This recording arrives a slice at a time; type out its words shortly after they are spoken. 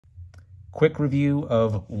quick review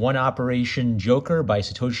of One Operation Joker by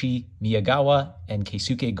Satoshi Miyagawa and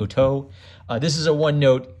Keisuke Goto. This is a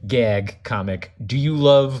one-note gag comic. Do you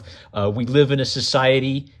love we live in a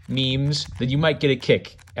society memes? Then you might get a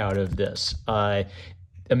kick out of this.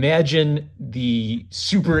 Imagine the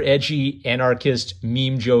super edgy anarchist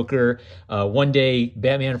meme Joker. One day,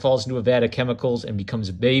 Batman falls into a vat of chemicals and becomes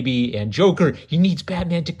a baby, and Joker, he needs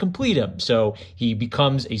Batman to complete him. So he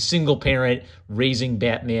becomes a single parent raising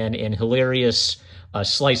Batman, and hilarious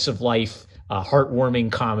slice of life, heartwarming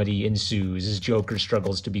comedy ensues as Joker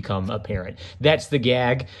struggles to become a parent. That's the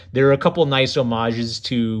gag. There are a couple nice homages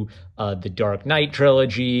to the Dark Knight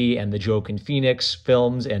trilogy and the Joaquin Phoenix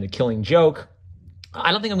films and The Killing Joke.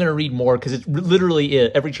 I don't think I'm going to read more because it literally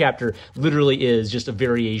is, every chapter literally is just a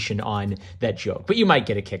variation on that joke, but you might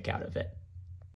get a kick out of it.